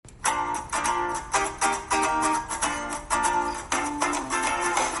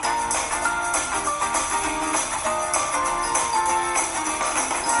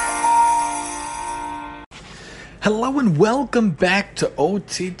and welcome back to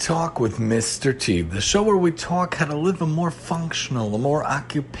OT Talk with Mr. T, the show where we talk how to live a more functional, a more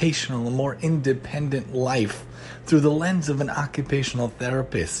occupational, a more independent life through the lens of an occupational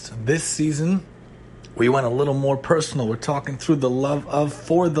therapist. This season, we went a little more personal. We're talking through the Love of,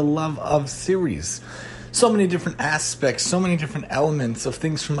 For the Love of series. So many different aspects, so many different elements of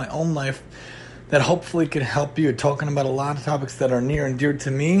things from my own life that hopefully could help you. Talking about a lot of topics that are near and dear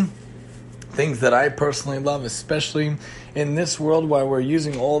to me. Things that I personally love, especially in this world where we're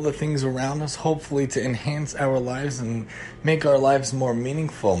using all the things around us, hopefully to enhance our lives and make our lives more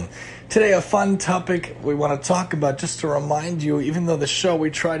meaningful. Today, a fun topic we want to talk about, just to remind you, even though the show we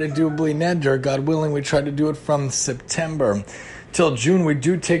try to do Bli Neder, God willing, we try to do it from September till June. We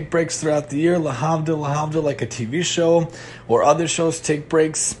do take breaks throughout the year, lahavdil, like a TV show, or other shows take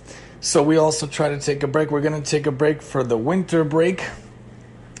breaks. So we also try to take a break. We're going to take a break for the winter break.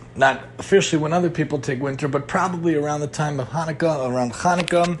 Not officially when other people take winter, but probably around the time of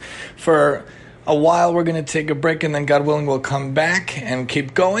Hanukkah. For a while, we're going to take a break, and then God willing, we'll come back and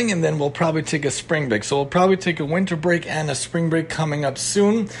keep going, and then we'll probably take a spring break. So we'll probably take a winter break and a spring break coming up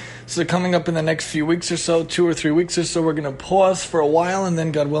soon. So coming up in the next few weeks or so, 2 or 3 weeks or so, we're going to pause for a while, and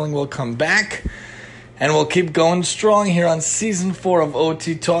then God willing, we'll come back. And we'll keep going strong here on Season 4 of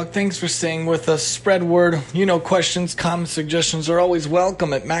OT Talk. Thanks for staying with us. Spread word. Questions, comments, suggestions are always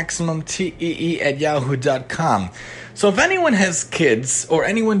welcome at MaximumTEE@yahoo.com. So if anyone has kids, or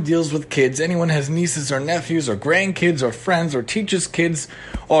anyone deals with kids, anyone has nieces or nephews or grandkids or friends or teachers' kids,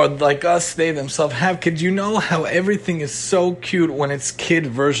 or like us, they themselves have kids, you know how everything is so cute when it's kid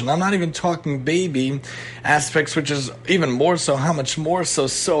version. I'm not even talking baby aspects, which is even more so, how much more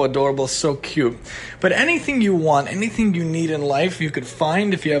so adorable, so cute. But anything you want, anything you need in life, you could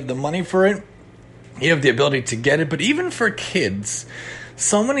find if you have the money for it. You have the ability to get it. But even for kids,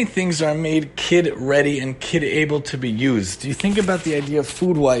 so many things are made kid-ready and kid-able to be used. You think about the idea of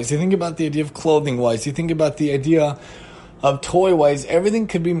food-wise. You think about the idea of clothing-wise. You think about the idea of toy-wise. Everything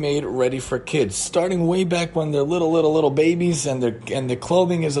could be made ready for kids. Starting way back when they're little babies, and the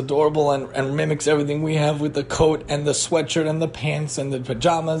clothing is adorable and mimics everything we have with the coat and the sweatshirt and the pants and the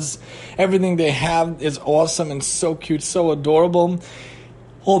pajamas. Everything they have is awesome and so cute, so adorable.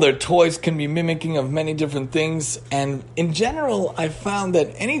 All their toys can be mimicking of many different things, and in general, I found that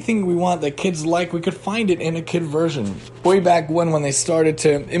anything we want that kids like, we could find it in a kid version. Way back when they started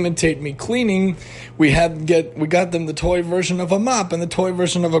to imitate me cleaning, we got them the toy version of a mop and the toy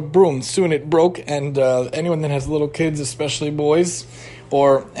version of a broom. Soon it broke, and anyone that has little kids, especially boys,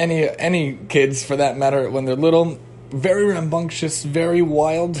 or any kids for that matter, when they're little, very rambunctious, very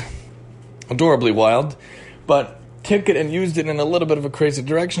wild, adorably wild, but took it and used it in a little bit of a crazy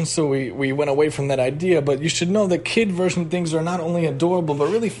direction, so we went away from that idea. But you should know that kid version things are not only adorable, but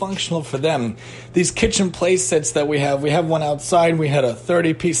really functional for them. These kitchen play sets that we have one outside. We had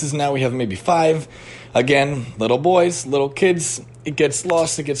 30 pieces, now we have maybe 5. Again, little boys, little kids, it gets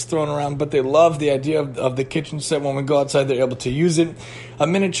lost, it gets thrown around, but they love the idea of the kitchen set. When we go outside, they're able to use it. A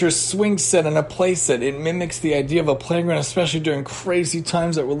miniature swing set and a play set. It mimics the idea of a playground, especially during crazy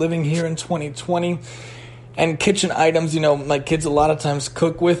times that we're living here in 2020. And kitchen items, my kids a lot of times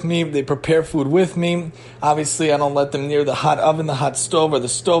cook with me. They prepare food with me. Obviously, I don't let them near the hot oven, the hot stove, or the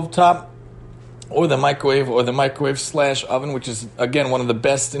stovetop, or the microwave / oven, which is, again, one of the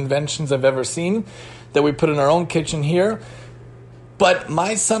best inventions I've ever seen that we put in our own kitchen here. But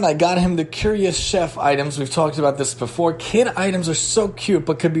my son, I got him the Curious Chef items. We've talked about this before. Kid items are so cute,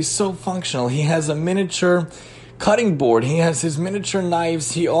 but could be so functional. He has a miniature cutting board. He has his miniature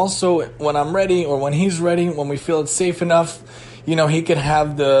knives. He also, when I'm ready or when he's ready, when we feel it's safe enough, he could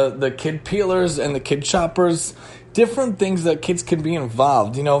have the kid peelers and the kid choppers, different things that kids can be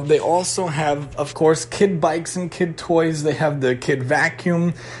involved. They also have, of course, kid bikes and kid toys. They have the kid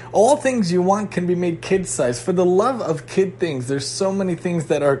vacuum. All things you want can be made kid size. For the love of kid things, there's so many things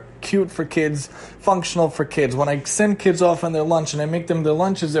that are cute for kids, functional for kids. When I send kids off on their lunch and I make them their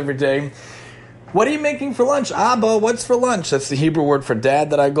lunches every day, what are you making for lunch? Abba, what's for lunch? That's the Hebrew word for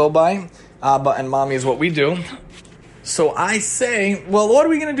dad that I go by. Abba and mommy is what we do. So I say, well, what are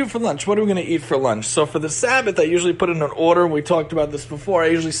we going to do for lunch? What are we going to eat for lunch? So for the Sabbath, I usually put in an order. We talked about this before. I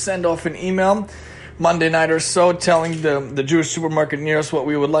usually send off an email Monday night or so telling the Jewish supermarket near us what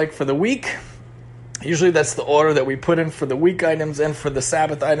we would like for the week. Usually that's the order that we put in for the week items and for the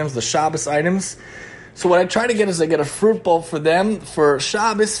Sabbath items, the Shabbos items. So what I try to get is I get a fruit bowl for them, for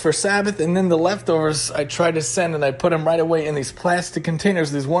Shabbos, for Sabbath, and then the leftovers I try to send, and I put them right away in these plastic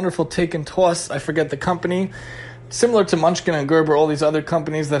containers, these wonderful take and toss, I forget the company, similar to Munchkin and Gerber, all these other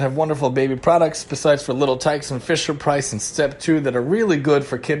companies that have wonderful baby products, besides for Little Tykes and Fisher Price and Step 2 that are really good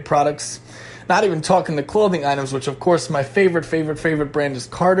for kid products. Not even talking the clothing items, which of course my favorite brand is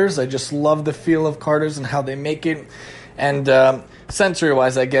Carter's. I just love the feel of Carter's and how they make it. And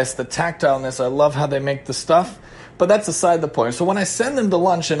sensory-wise, I guess, the tactileness, I love how they make the stuff. But that's aside the point. So when I send them to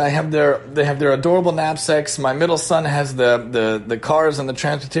lunch and they have their adorable knapsacks, my middle son has the cars and the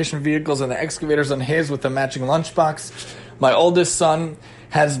transportation vehicles and the excavators on his with the matching lunchbox. My oldest son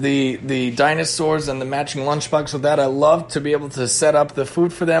has the dinosaurs and the matching lunchbox with that. I love to be able to set up the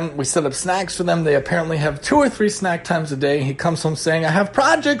food for them. We set up snacks for them. They apparently have 2 or 3 snack times a day. He comes home saying, I have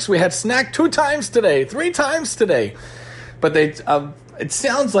projects. We had snack 2 times today, 3 times today. But it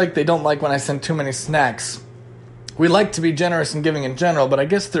sounds like they don't like when I send too many snacks. We like to be generous in giving in general, but I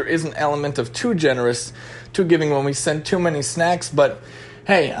guess there is an element of too generous to giving when we send too many snacks. But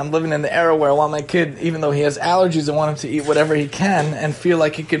hey, I'm living in the era where I want my kid, even though he has allergies, I want him to eat whatever he can and feel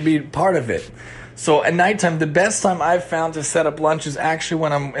like he could be part of it. So at nighttime, the best time I've found to set up lunch is actually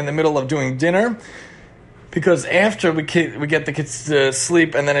when I'm in the middle of doing dinner. Because after we get the kids to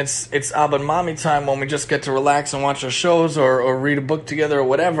sleep, and then it's Abba and Mommy time when we just get to relax and watch our shows or read a book together or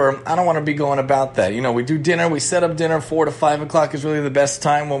whatever, I don't want to be going about that. You know, we do dinner, we set up dinner, 4 to 5 o'clock is really the best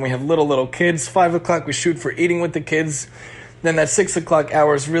time when we have little kids. 5 o'clock we shoot for eating with the kids. Then that 6 o'clock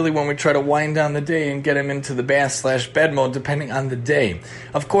hour is really when we try to wind down the day and get them into the bath/bed mode, depending on the day.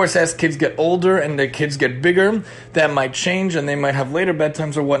 Of course, as kids get older and the kids get bigger, that might change and they might have later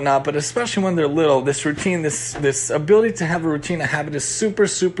bedtimes or whatnot. But especially when they're little, this routine, this ability to have a routine, a habit is super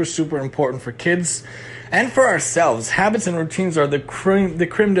important for kids and for ourselves. Habits and routines are the creme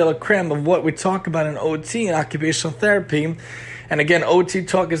de la creme of what we talk about in OT and occupational therapy. And again, OT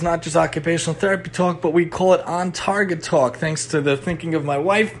talk is not just occupational therapy talk, but we call it on-target talk. Thanks to the thinking of my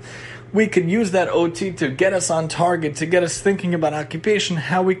wife, we could use that OT to get us on target, to get us thinking about occupation,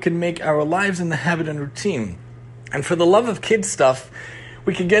 how we can make our lives in the habit and routine. And for the love of kids stuff,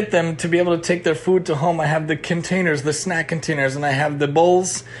 we could get them to be able to take their food to home. I have the containers, the snack containers, and I have the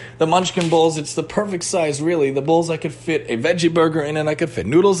bowls, the Munchkin bowls. It's the perfect size, really. The bowls, I could fit a veggie burger in it. I could fit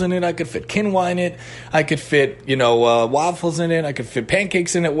noodles in it. I could fit quinoa in it. I could fit, waffles in it. I could fit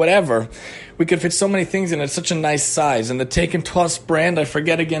pancakes in it, whatever. We could fit so many things in it. It's such a nice size. And the Take and Toss brand, I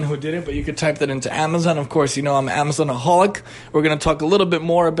forget again who did it, but you could type that into Amazon. Of course, I'm an Amazonaholic. We're going to talk a little bit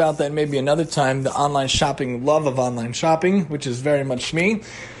more about that maybe another time, the online shopping, love of online shopping, which is very much me.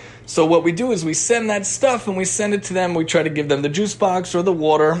 So what we do is we send that stuff and we send it to them. We try to give them the juice box or the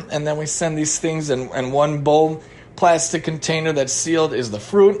water, and then we send these things in one bowl. Plastic container that's sealed is the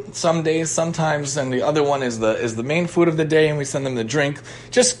fruit some days, sometimes, and the other one is the main food of the day, and we send them the drink.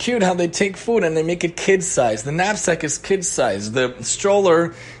 Just cute how they take food and they make it kid size. The knapsack is kid size. The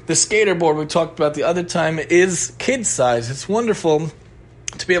stroller, the skater board we talked about the other time is kid size. It's wonderful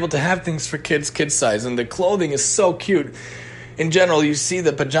to be able to have things for kids kid size, and the clothing is so cute. In general, you see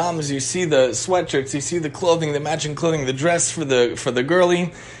the pajamas, you see the sweatshirts, you see the clothing, the matching clothing, the dress for the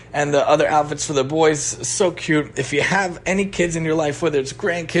girly, and the other outfits for the boys. So cute. If you have any kids in your life, whether it's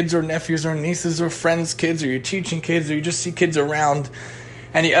grandkids or nephews or nieces or friends' kids, or you're teaching kids, or you just see kids around,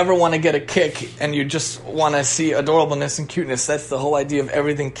 and you ever want to get a kick and you just want to see adorableness and cuteness, that's the whole idea of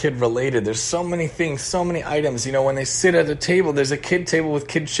everything kid-related. There's so many things, so many items. When they sit at a table, there's a kid table with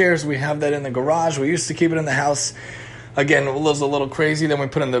kid chairs. We have that in the garage. We used to keep it in the house. Again, it was a little crazy. Then we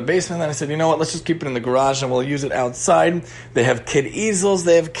put it in the basement. Then I said, you know what, let's just keep it in the garage and we'll use it outside. They have kid easels.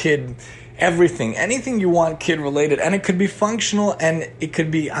 They have kid everything. Anything you want kid-related. And it could be functional and it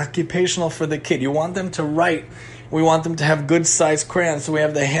could be occupational for the kid. You want them to write. We want them to have good-sized crayons. So we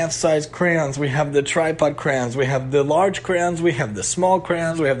have the half-size crayons. We have the tripod crayons. We have the large crayons. We have the small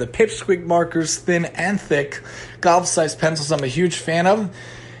crayons. We have the pipsqueak markers, thin and thick. Golf-sized pencils I'm a huge fan of.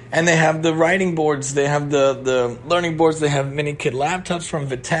 And they have the writing boards, they have the learning boards, they have mini kid laptops from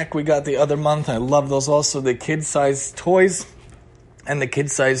Vitek we got the other month. I love those also. The kid-size toys and the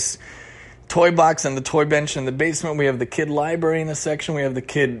kid-size toy box and the toy bench in the basement. We have the kid library in the section. We have the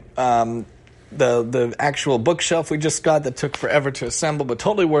kid, the actual bookshelf we just got that took forever to assemble, but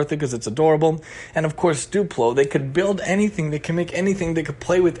totally worth it because it's adorable. And of course, Duplo. They could build anything. They can make anything. They could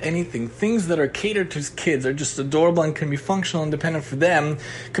play with anything. Things that are catered to kids are just adorable and can be functional and independent for them.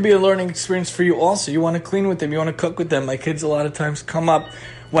 Could be a learning experience for you also. You want to clean with them. You want to cook with them. My kids a lot of times come up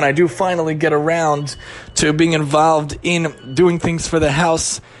when I do finally get around to being involved in doing things for the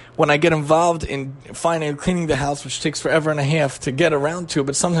house. When I get involved in finally cleaning the house, which takes forever and a half to get around to,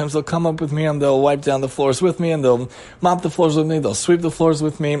 but sometimes they'll come up with me and they'll wipe down the floors with me and they'll mop the floors with me, they'll sweep the floors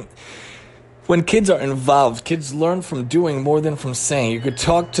with me. When kids are involved, kids learn from doing more than from saying. You could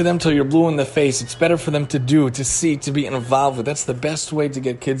talk to them till you're blue in the face. It's better for them to do, to see, to be involved with. That's the best way to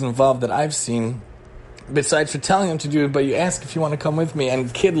get kids involved that I've seen. besides for telling them to do it, but you ask if you want to come with me.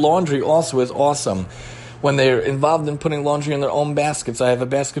 And kid laundry also is awesome. When they're involved in putting laundry in their own baskets. I have a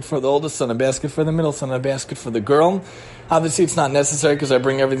basket for the oldest son, a basket for the middle son, a basket for the girl. Obviously, it's not necessary because I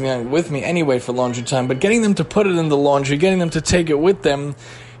bring everything with me anyway for laundry time, but getting them to put it in the laundry, getting them to take it with them,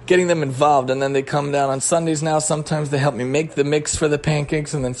 getting them involved, and then they come down on Sundays now. Sometimes they help me make the mix for the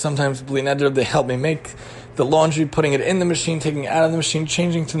pancakes, and then sometimes Bli Neder, they help me make the laundry, putting it in the machine, taking it out of the machine,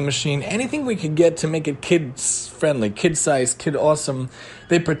 changing to the machine. Anything we could get to make it kids-friendly, kid-sized, kid-awesome.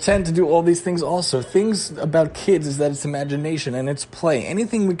 They pretend to do all these things also. Things about kids is that it's imagination and it's play.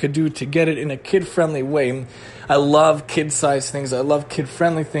 Anything we could do to get it in a kid-friendly way. I love kid-sized things. I love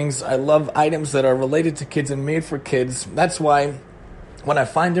kid-friendly things. I love items that are related to kids and made for kids. That's why when I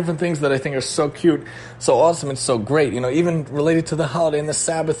find different things that I think are so cute, so awesome, and so great, even related to the holiday and the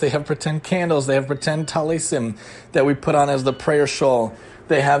Sabbath, they have pretend candles, they have pretend talisim that we put on as the prayer shawl.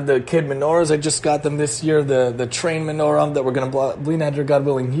 They have the kid menorahs. I just got them this year, the train menorah that we're going to, Bli Neder, God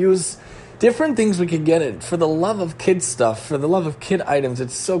willing, use. Different things we could get it for the love of kid stuff, for the love of kid items.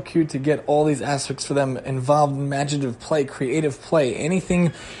 It's so cute to get all these aspects for them involved, imaginative play, creative play,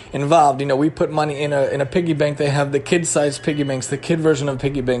 anything involved. We put money in a piggy bank. They have the kid-sized piggy banks, the kid version of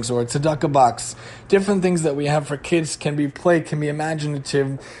piggy banks, or a tzedakah box. Different things that we have for kids can be play, can be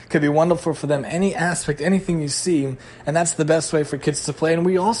imaginative, can be wonderful for them. Any aspect, anything you see, and that's the best way for kids to play. And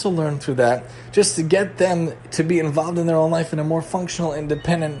we also learn through that just to get them to be involved in their own life in a more functional,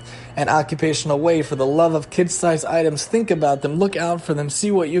 independent, and occupational way. For the love of kid-sized items, think about them, look out for them,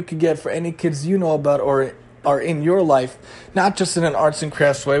 see what you could get for any kids you know about or are in your life, not just in an arts and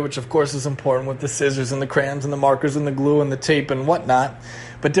crafts way, which of course is important with the scissors and the crayons and the markers and the glue and the tape and whatnot,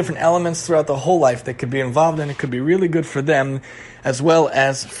 but different elements throughout the whole life that could be involved in. It could be really good for them as well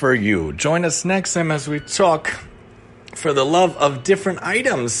as for you. Join us next time as we talk for the love of different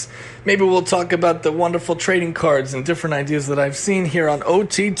items. Maybe we'll talk about the wonderful trading cards and different ideas that I've seen here on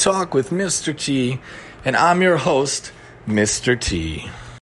OT Talk with Mr. T. And I'm your host, Mr. T.